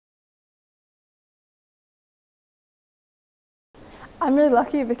I'm really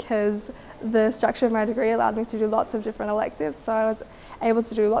lucky because the structure of my degree allowed me to do lots of different electives, so I was able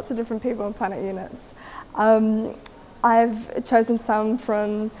to do lots of different people and planet units. I've chosen some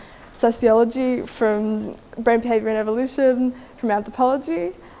from sociology, from brain behaviour and evolution, from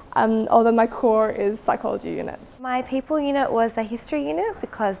anthropology, although my core is psychology units. My people unit was the history unit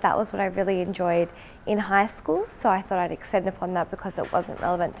because that was what I really enjoyed in high school, so I thought I'd extend upon that because it wasn't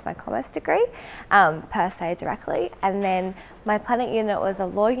relevant to my commerce degree per se directly. And then my planet unit was a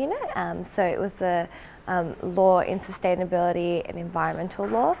law unit, so it was the law in sustainability and environmental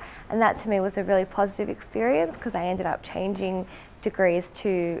law, and that to me was a really positive experience because I ended up changing degrees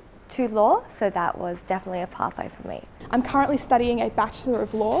to law, so that was definitely a pathway for me. I'm currently studying a Bachelor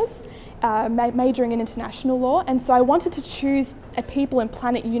of Laws, majoring in international law, and so I wanted to choose a people and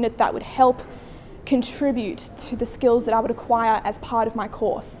planet unit that would help contribute to the skills that I would acquire as part of my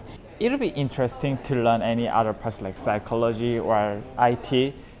course. It'll be interesting to learn any other parts like psychology or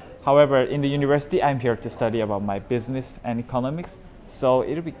IT. However, in the university, I'm here to study about my business and economics, so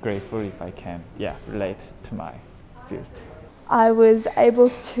it'll be grateful if I can relate to my field. I was able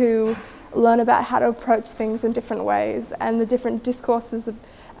to learn about how to approach things in different ways, and the different discourses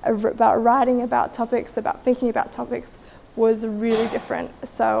about writing about topics, about thinking about topics was really different.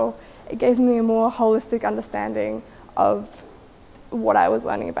 So it gave me a more holistic understanding of what I was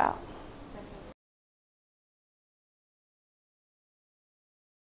learning about.